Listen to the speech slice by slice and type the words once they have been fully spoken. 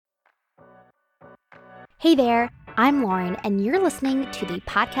Hey there, I'm Lauren, and you're listening to the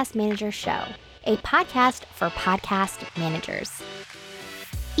Podcast Manager Show, a podcast for podcast managers.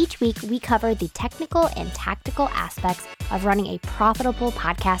 Each week, we cover the technical and tactical aspects of running a profitable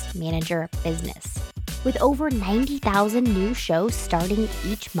podcast manager business. With over 90,000 new shows starting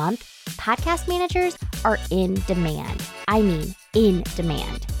each month, podcast managers are in demand. I mean, in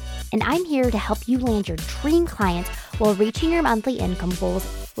demand. And I'm here to help you land your dream clients while reaching your monthly income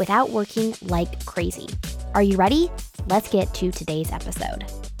goals without working like crazy. Are you ready? Let's get to today's episode.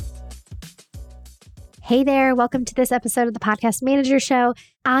 Hey there, welcome to this episode of the Podcast Manager Show.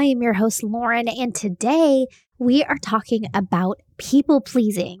 I am your host, Lauren, and today we are talking about people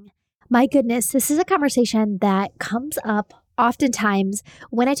pleasing. My goodness, this is a conversation that comes up oftentimes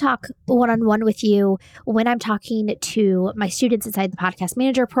when I talk one-on-one with you, when I'm talking to my students inside the Podcast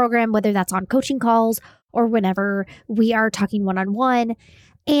Manager program, whether that's on coaching calls or whenever we are talking one-on-one.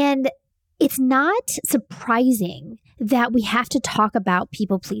 And it's not surprising that we have to talk about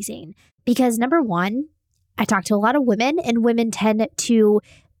people pleasing because number one, I talk to a lot of women and women tend to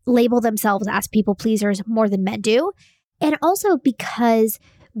label themselves as people pleasers more than men do. And also because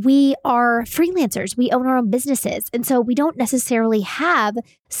we are freelancers, we own our own businesses. And so we don't necessarily have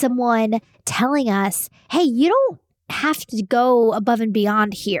someone telling us, hey, you don't have to go above and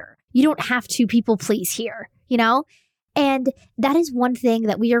beyond here. You don't have to people please here, you know? And that is one thing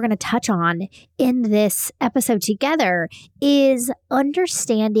that we are going to touch on in this episode together is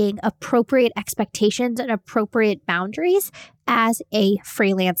understanding appropriate expectations and appropriate boundaries as a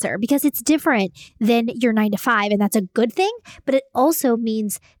freelancer, because it's different than your 9 to 5. And that's a good thing. But it also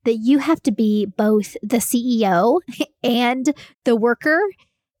means that you have to be both the CEO and the worker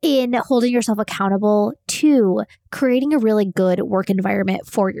in holding yourself accountable to creating a really good work environment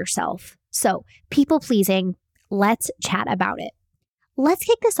for yourself. So people pleasing. Let's chat about it. Let's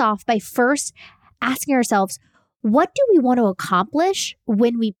kick this off by first asking ourselves, what do we want to accomplish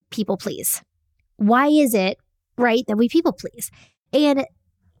when we people please? Why is it, right, that we people please? And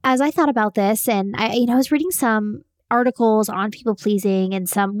as I thought about this, and I was reading some articles on people pleasing and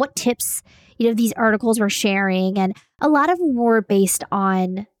some what tips, these articles were sharing, and a lot of them were based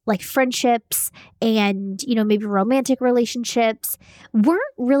on like friendships and, maybe romantic relationships. Weren't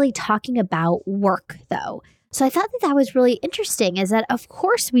really talking about work though. So I thought that was really interesting is that, of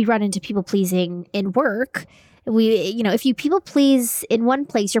course, we run into people pleasing in work. If you people please in one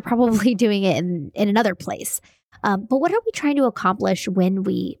place, you're probably doing it in another place. But what are we trying to accomplish when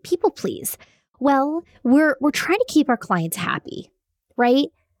we people please? Well, we're trying to keep our clients happy, right?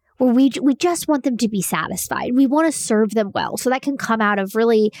 Where we just want them to be satisfied. We want to serve them well. So that can come out of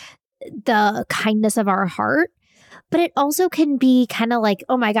really the kindness of our heart. But it also can be kind of like,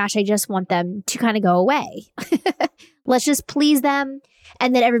 oh my gosh, I just want them to kind of go away. Let's just please them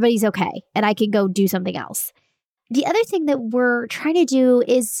and then everybody's okay and I can go do something else. The other thing that we're trying to do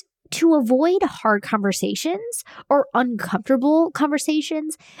is to avoid hard conversations or uncomfortable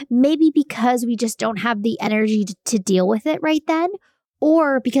conversations, maybe because we just don't have the energy to deal with it right then,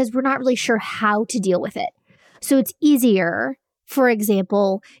 or because we're not really sure how to deal with it. So it's easier, for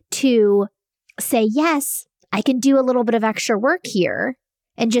example, to say, yes, I can do a little bit of extra work here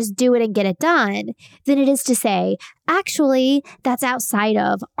and just do it and get it done than it is to say, actually, that's outside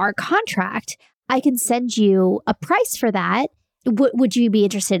of our contract. I can send you a price for that. Would you be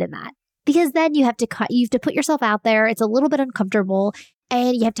interested in that? Because then you have to put yourself out there. It's a little bit uncomfortable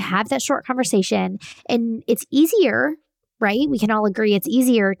and you have to have that short conversation. And it's easier, right? We can all agree it's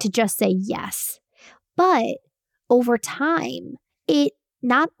easier to just say yes. But over time, it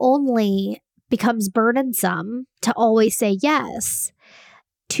not only becomes burdensome to always say yes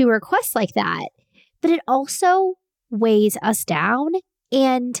to requests like that, but it also weighs us down.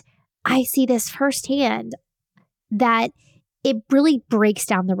 And I see this firsthand that it really breaks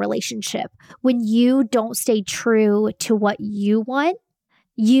down the relationship. When you don't stay true to what you want,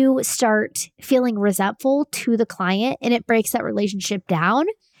 you start feeling resentful to the client and it breaks that relationship down.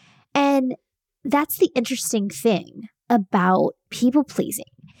 And that's the interesting thing about people pleasing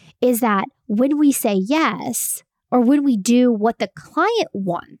is that when we say yes, or when we do what the client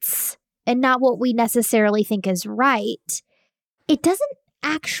wants and not what we necessarily think is right, it doesn't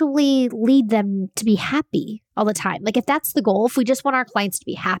actually lead them to be happy all the time. Like if that's the goal, if we just want our clients to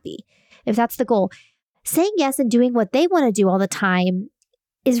be happy, if that's the goal, saying yes and doing what they want to do all the time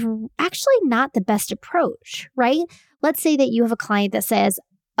is actually not the best approach, right? Let's say that you have a client that says,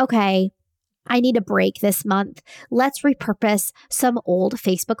 okay, I need a break this month. Let's repurpose some old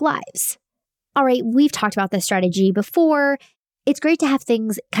Facebook Lives. All right, we've talked about this strategy before. It's great to have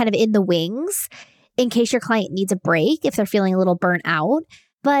things kind of in the wings in case your client needs a break, if they're feeling a little burnt out.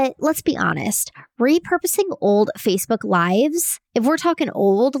 But let's be honest, repurposing old Facebook Lives, if we're talking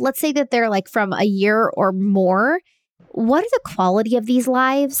old, let's say that they're like from a year or more, what are the quality of these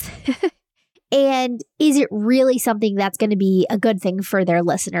lives? And is it really something that's going to be a good thing for their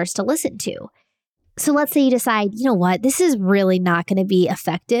listeners to listen to? So let's say you decide, you know what, this is really not going to be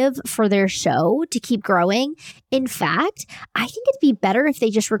effective for their show to keep growing. In fact, I think it'd be better if they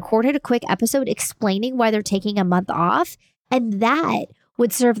just recorded a quick episode explaining why they're taking a month off. And that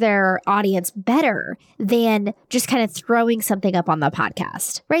would serve their audience better than just kind of throwing something up on the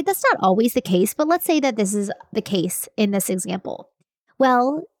podcast, right? That's not always the case, but let's say that this is the case in this example.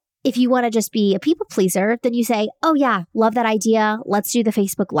 Well, if you want to just be a people pleaser, then you say, oh yeah, love that idea. Let's do the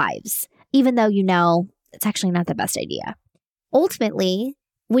Facebook Lives, even though you know it's actually not the best idea. Ultimately,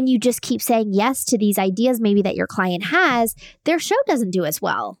 when you just keep saying yes to these ideas maybe that your client has, their show doesn't do as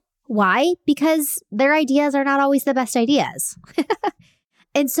well. Why? Because their ideas are not always the best ideas.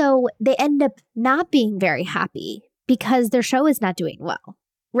 And so they end up not being very happy because their show is not doing well,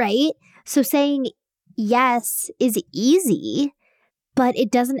 right? So saying yes is easy, but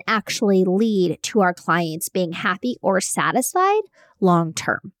it doesn't actually lead to our clients being happy or satisfied long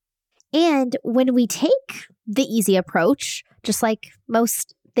term. And when we take the easy approach, just like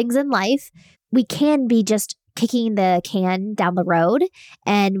most things in life, we can be just kicking the can down the road,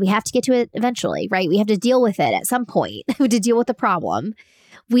 and we have to get to it eventually, right? We have to deal with it at some point. We have to deal with the problem.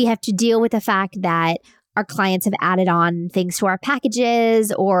 We have to deal with the fact that our clients have added on things to our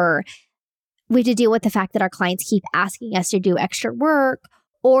packages, or we have to deal with the fact that our clients keep asking us to do extra work,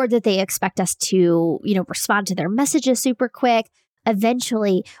 or that they expect us to, respond to their messages super quick.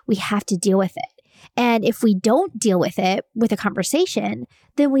 Eventually, we have to deal with it. And if we don't deal with it with a conversation,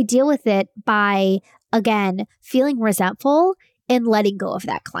 then we deal with it by, again, feeling resentful and letting go of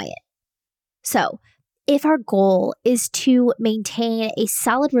that client. So if our goal is to maintain a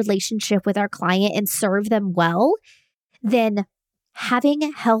solid relationship with our client and serve them well, then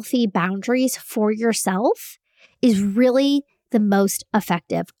having healthy boundaries for yourself is really the most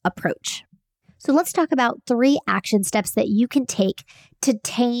effective approach. So let's talk about 3 action steps that you can take to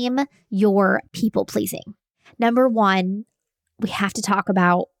tame your people pleasing. Number 1, we have to talk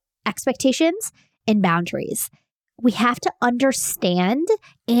about expectations and boundaries. We have to understand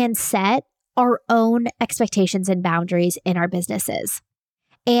and set our own expectations and boundaries in our businesses.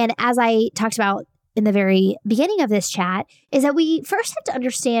 And as I talked about in the very beginning of this chat, is that we first have to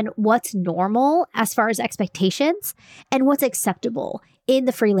understand what's normal as far as expectations and what's acceptable in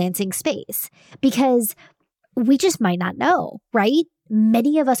the freelancing space, because we just might not know, right?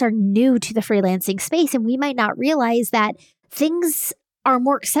 Many of us are new to the freelancing space, and we might not realize that things are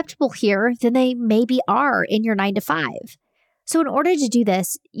more acceptable here than they maybe are in your 9-to-5. So in order to do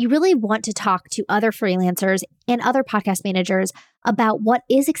this, you really want to talk to other freelancers and other podcast managers about what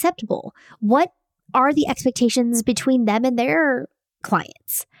is acceptable. What are the expectations between them and their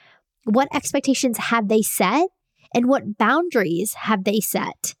clients? What expectations have they set? And what boundaries have they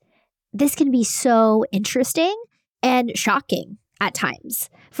set? This can be so interesting and shocking at times.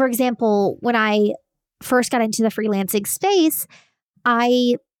 For example, when I first got into the freelancing space,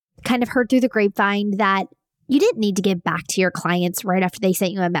 I kind of heard through the grapevine that you didn't need to get back to your clients right after they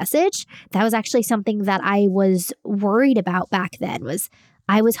sent you a message. That was actually something that I was worried about back then.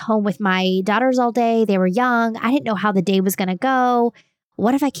 I was home with my daughters all day. They were young. I didn't know how the day was going to go.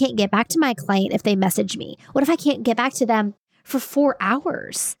 What if I can't get back to my client if they message me? What if I can't get back to them for 4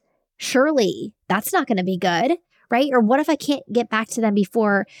 hours? Surely that's not going to be good, right? Or what if I can't get back to them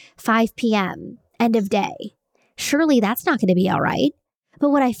before 5 p.m., end of day? Surely that's not going to be all right. But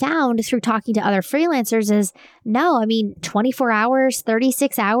what I found through talking to other freelancers is, no, 24 hours,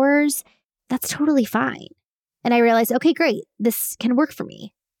 36 hours, that's totally fine. And I realized, okay, great, this can work for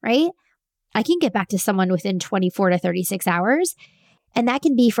me, right? I can get back to someone within 24 to 36 hours. And that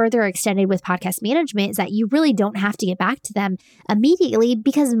can be further extended with podcast management, is that you really don't have to get back to them immediately,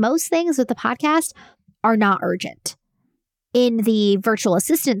 because most things with the podcast are not urgent. In the virtual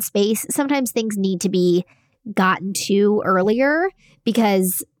assistant space, sometimes things need to be gotten to earlier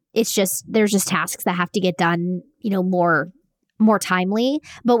because there's just tasks that have to get done, more timely.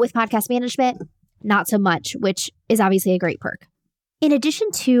 But with podcast management, not so much, which is obviously a great perk. In addition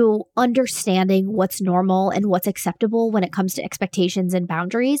to understanding what's normal and what's acceptable when it comes to expectations and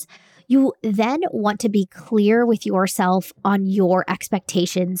boundaries, you then want to be clear with yourself on your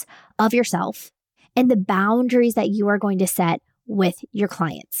expectations of yourself and the boundaries that you are going to set with your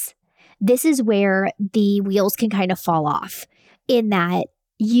clients. This is where the wheels can kind of fall off, in that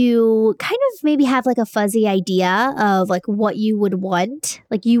you kind of maybe have like a fuzzy idea of like what you would want.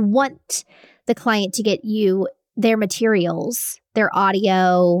 Like you want the client to get you their materials, their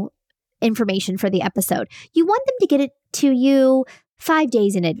audio information for the episode. You want them to get it to you 5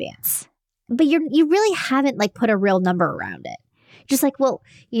 days in advance. But you really haven't like put a real number around it. Just like, well,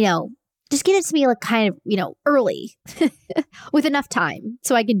 just get it to me like kind of, early with enough time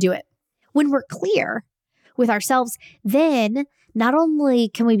so I can do it. When we're clear with ourselves, then not only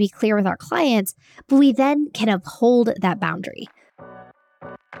can we be clear with our clients, but we then can uphold that boundary.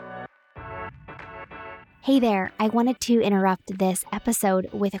 Hey there, I wanted to interrupt this episode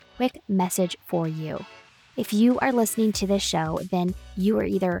with a quick message for you. If you are listening to this show, then you are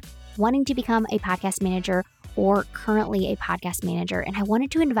either wanting to become a podcast manager or currently a podcast manager. And I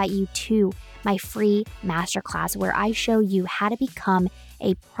wanted to invite you to my free masterclass where I show you how to become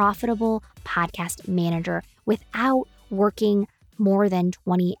a profitable podcast manager without working more than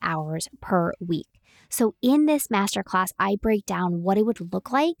 20 hours per week. So in this masterclass, I break down what it would look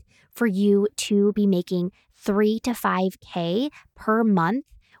like for you to be making $3,000 to $5,000 per month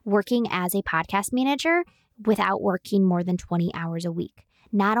working as a podcast manager without working more than 20 hours a week.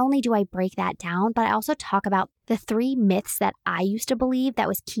 Not only do I break that down, but I also talk about the 3 myths that I used to believe that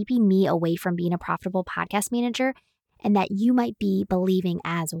was keeping me away from being a profitable podcast manager and that you might be believing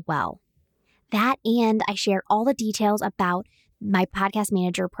as well. That, and I share all the details about my podcast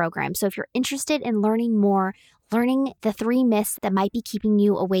manager program. So if you're interested in learning more, learning the 3 myths that might be keeping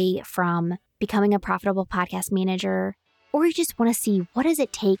you away from becoming a profitable podcast manager, or you just want to see what does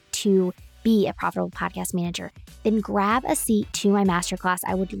it take to be a profitable podcast manager, then grab a seat to my masterclass.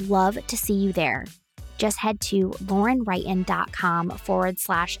 I would love to see you there. Just head to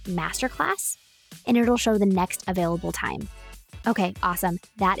laurenwrighton.com/masterclass and it'll show the next available time. Okay, awesome.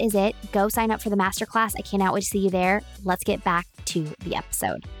 That is it. Go sign up for the masterclass. I cannot wait to see you there. Let's get back to the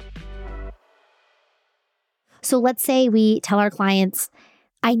episode. So let's say we tell our clients,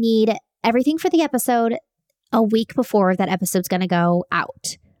 I need everything for the episode a week before that episode's going to go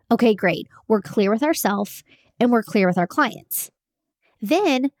out. Okay, great. We're clear with ourselves and we're clear with our clients.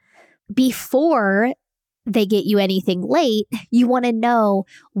 Then before they get you anything late, you want to know,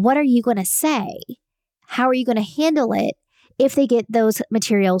 what are you going to say? How are you going to handle it if they get those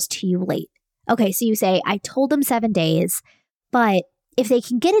materials to you late? Okay, so you say, I told them 7 days, but if they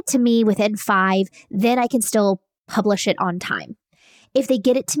can get it to me within 5, then I can still publish it on time. If they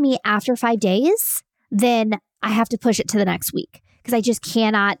get it to me after 5 days, then I have to push it to the next week because I just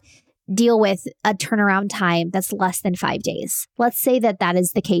cannot deal with a turnaround time that's less than 5 days. Let's say that that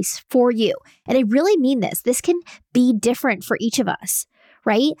is the case for you. And I really mean this. This can be different for each of us,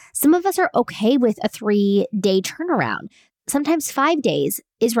 right? Some of us are okay with a 3-day turnaround. Sometimes 5 days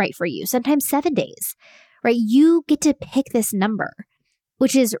is right for you. Sometimes 7 days, right? You get to pick this number,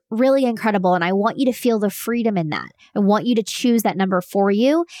 which is really incredible. And I want you to feel the freedom in that. I want you to choose that number for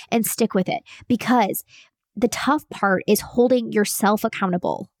you and stick with it, because the tough part is holding yourself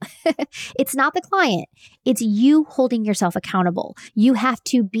accountable. It's not the client. It's you holding yourself accountable. You have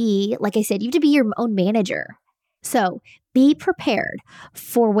to be, like I said, you have to be your own manager. So be prepared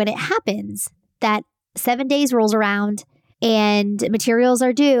for when it happens that 7 days rolls around and materials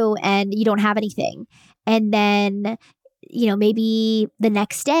are due and you don't have anything. And then, maybe the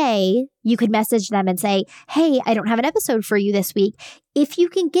next day you could message them and say, hey, I don't have an episode for you this week. If you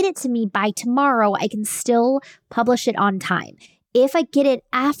can get it to me by tomorrow, I can still publish it on time. If I get it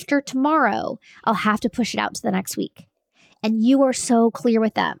after tomorrow, I'll have to push it out to the next week. And you are so clear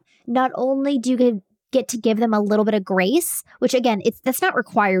with them. Not only do you get to give them a little bit of grace, which again, that's not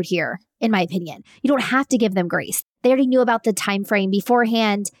required here, in my opinion. You don't have to give them grace. They already knew about the time frame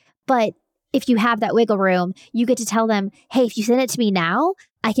beforehand, but if you have that wiggle room, you get to tell them, hey, if you send it to me now,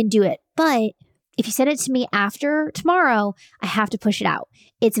 I can do it. But if you send it to me after tomorrow, I have to push it out.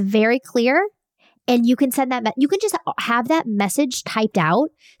 It's very clear. And you can send that, you can just have that message typed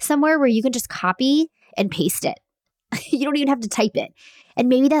out somewhere where you can just copy and paste it. You don't even have to type it. And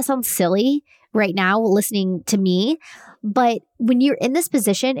maybe that sounds silly right now listening to me, but when you're in this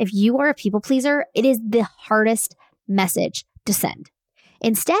position, if you are a people pleaser, it is the hardest message to send.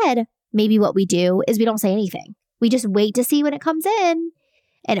 Instead, maybe what we do is we don't say anything. We just wait to see when it comes in.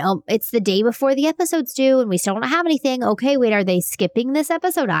 And it's the day before the episode's due and we still don't have anything. Okay, wait, are they skipping this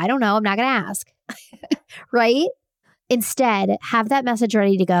episode? I don't know. I'm not going to ask. Right? Instead, have that message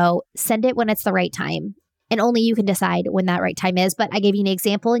ready to go. Send it when it's the right time. And only you can decide when that right time is. But I gave you an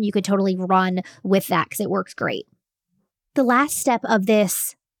example and you could totally run with that because it works great. The last step of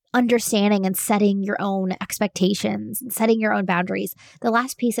this understanding and setting your own expectations and setting your own boundaries, the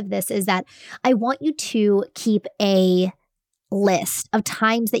last piece of this is that I want you to keep a list of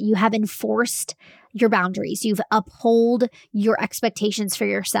times that you have enforced your boundaries. You've upheld your expectations for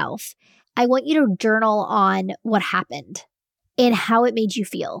yourself. I want you to journal on what happened and how it made you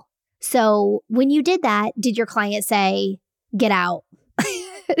feel. So when you did that, did your client say, get out,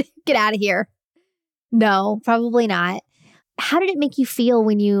 get out of here? No, probably not. How did it make you feel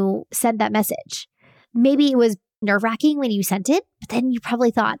when you sent that message? Maybe it was nerve-wracking when you sent it, but then you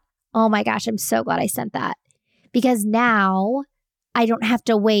probably thought, oh my gosh, I'm so glad I sent that because now I don't have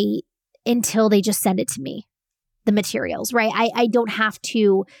to wait until they just send it to me, the materials, right? I don't have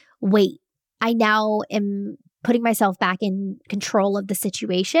to wait. I now am putting myself back in control of the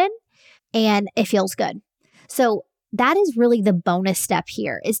situation and it feels good. So that is really the bonus step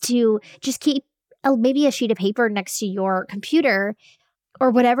here is to just keep maybe a sheet of paper next to your computer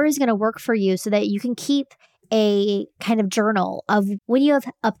or whatever is going to work for you so that you can keep a kind of journal of when you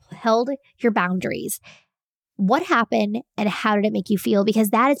have upheld your boundaries. What happened and how did it make you feel? Because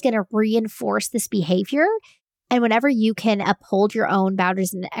that is going to reinforce this behavior. And whenever you can uphold your own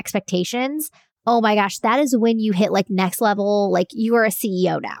boundaries and expectations, oh my gosh, that is when you hit like next level. Like you are a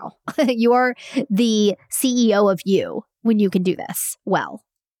CEO now. You are the CEO of you when you can do this well.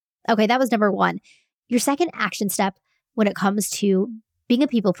 Okay, that was number one. Your second action step when it comes to being a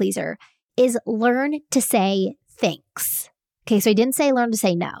people pleaser is learn to say thanks. Okay, so I didn't say learn to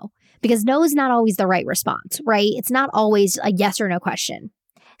say no because no is not always the right response, right? It's not always a yes or no question.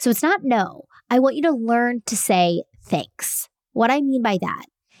 So it's not no. I want you to learn to say thanks. What I mean by that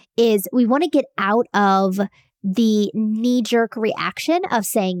is we want to get out of the knee-jerk reaction of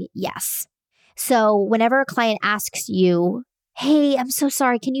saying yes. So whenever a client asks you, hey, I'm so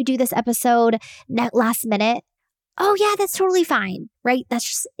sorry, can you do this episode last minute? Oh yeah, that's totally fine, right?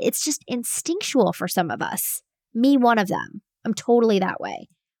 It's just instinctual for some of us. Me, one of them. I'm totally that way.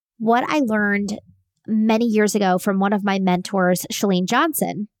 What I learned many years ago from one of my mentors, Chalene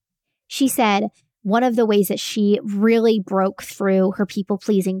Johnson, she said one of the ways that she really broke through her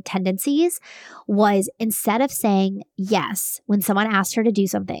people-pleasing tendencies was instead of saying yes when someone asked her to do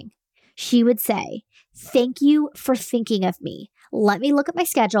something, she would say, thank you for thinking of me. Let me look at my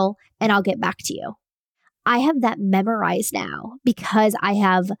schedule and I'll get back to you. I have that memorized now because I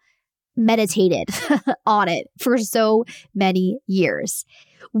have meditated on it for so many years.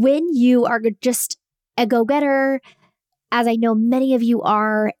 When you are just a go-getter, as I know many of you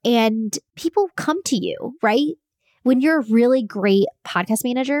are, and people come to you, right? When you're a really great podcast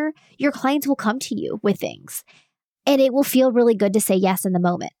manager, your clients will come to you with things. And it will feel really good to say yes in the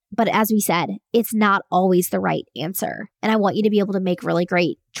moment. But as we said, it's not always the right answer. And I want you to be able to make really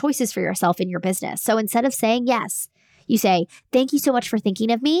great choices for yourself in your business. So instead of saying yes, you say, thank you so much for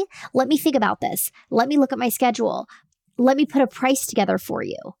thinking of me. Let me think about this. Let me look at my schedule. Let me put a price together for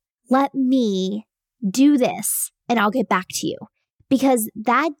you. Let me do this and I'll get back to you. Because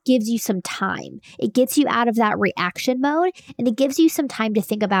that gives you some time. It gets you out of that reaction mode and it gives you some time to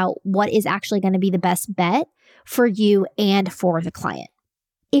think about what is actually going to be the best bet for you and for the client.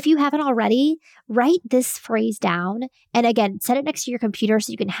 If you haven't already, write this phrase down. And again, set it next to your computer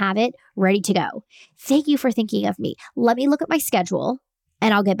so you can have it ready to go. Thank you for thinking of me. Let me look at my schedule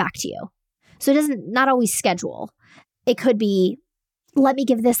and I'll get back to you. So it doesn't, not always schedule. It could be, let me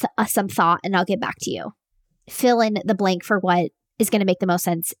give this some thought and I'll get back to you. Fill in the blank for what is going to make the most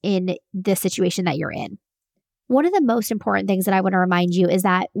sense in the situation that you're in. One of the most important things that I want to remind you is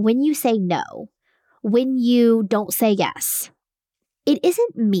that when you say no, when you don't say yes, it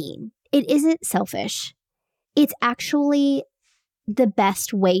isn't mean. It isn't selfish. It's actually the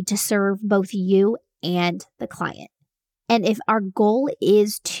best way to serve both you and the client. And if our goal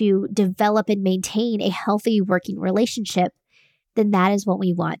is to develop and maintain a healthy working relationship, then that is what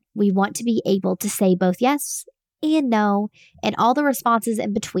we want. We want to be able to say both yes and no and all the responses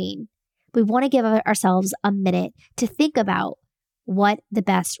in between. We want to give ourselves a minute to think about what the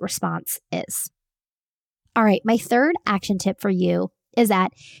best response is. All right, my third action tip for you is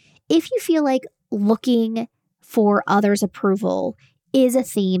that if you feel like looking for others' approval is a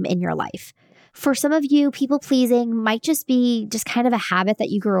theme in your life, for some of you, people pleasing might just be kind of a habit that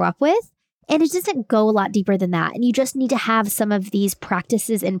you grew up with, and it doesn't go a lot deeper than that. And you just need to have some of these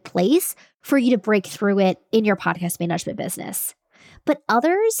practices in place for you to break through it in your podcast management business. But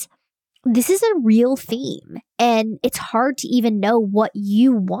others, this is a real theme, and it's hard to even know what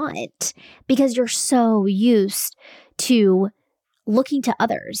you want because you're so used to looking to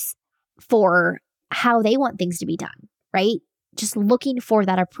others for how they want things to be done, right? Just looking for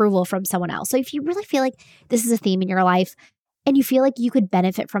that approval from someone else. So if you really feel like this is a theme in your life and you feel like you could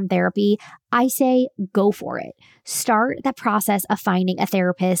benefit from therapy, I say go for it. Start the process of finding a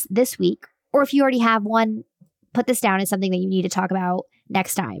therapist this week, or if you already have one, put this down as something that you need to talk about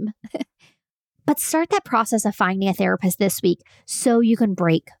next time. But start that process of finding a therapist this week so you can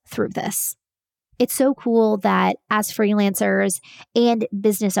break through this. It's so cool that as freelancers and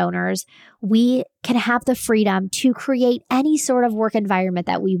business owners, we can have the freedom to create any sort of work environment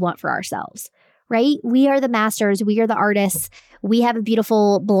that we want for ourselves, right? We are the masters. We are the artists. We have a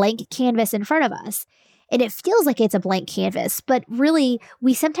beautiful blank canvas in front of us. And it feels like it's a blank canvas, but really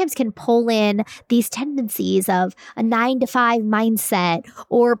we sometimes can pull in these tendencies of a 9-to-5 mindset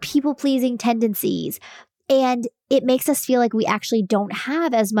or people-pleasing tendencies. And it makes us feel like we actually don't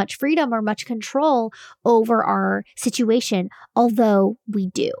have as much freedom or much control over our situation, although we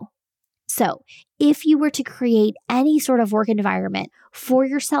do. So if you were to create any sort of work environment for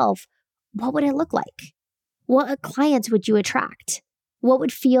yourself, what would it look like? What clients would you attract? What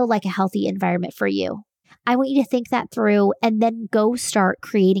would feel like a healthy environment for you? I want you to think that through and then go start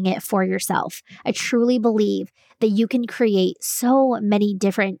creating it for yourself. I truly believe that you can create so many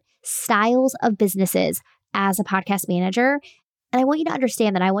different styles of businesses as a podcast manager. And I want you to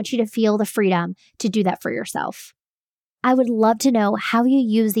understand that I want you to feel the freedom to do that for yourself. I would love to know how you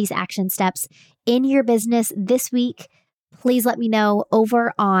use these action steps in your business this week. Please let me know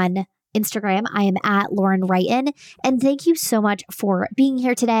over on Instagram. I am at Lauren Wrighton. And thank you so much for being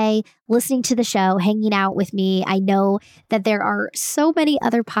here today, listening to the show, hanging out with me. I know that there are so many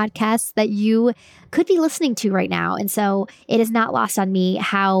other podcasts that you could be listening to right now. And so it is not lost on me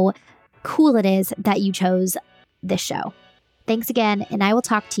how cool it is that you chose this show. Thanks again, and I will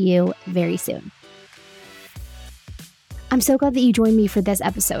talk to you very soon. I'm so glad that you joined me for this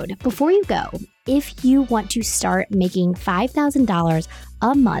episode. Before you go, if you want to start making $5,000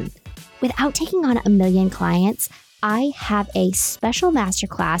 a month without taking on 1 million clients, I have a special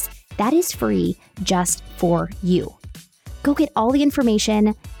masterclass that is free just for you. Go get all the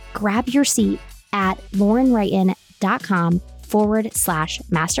information, grab your seat at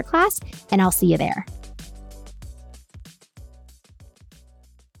laurenwrighton.com/masterclass, and I'll see you there.